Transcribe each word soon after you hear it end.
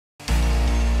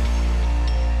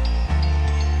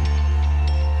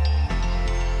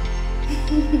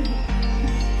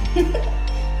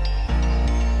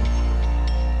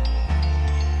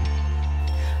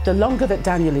The longer that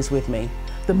Daniel is with me,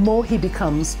 the more he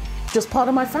becomes just part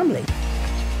of my family.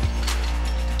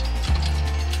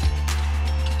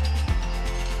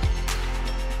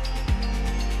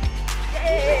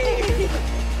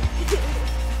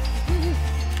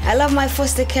 I love my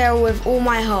foster carer with all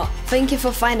my heart. Thank you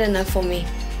for finding her for me.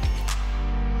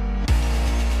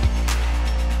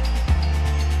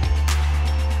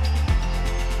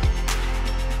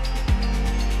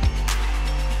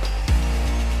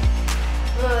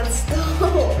 Oh, stop.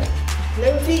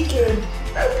 No peeking.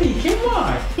 No peeking,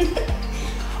 why?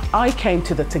 I came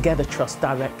to the Together Trust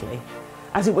directly,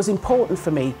 as it was important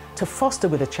for me to foster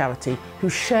with a charity who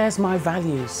shares my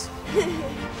values.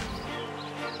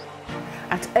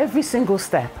 At every single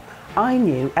step, I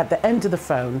knew at the end of the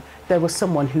phone there was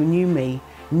someone who knew me,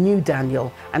 knew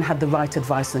Daniel, and had the right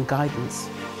advice and guidance.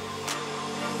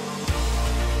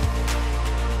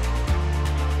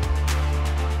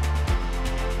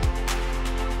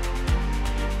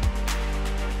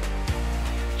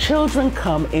 Children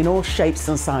come in all shapes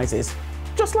and sizes,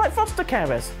 just like foster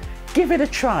carers. Give it a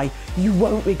try, you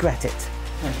won't regret it.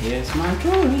 And here's my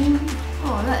drawing.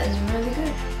 Oh, that is really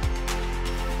good.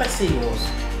 Let's see yours.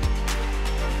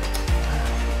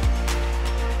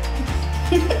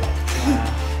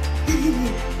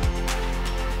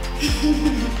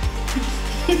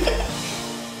 Wow.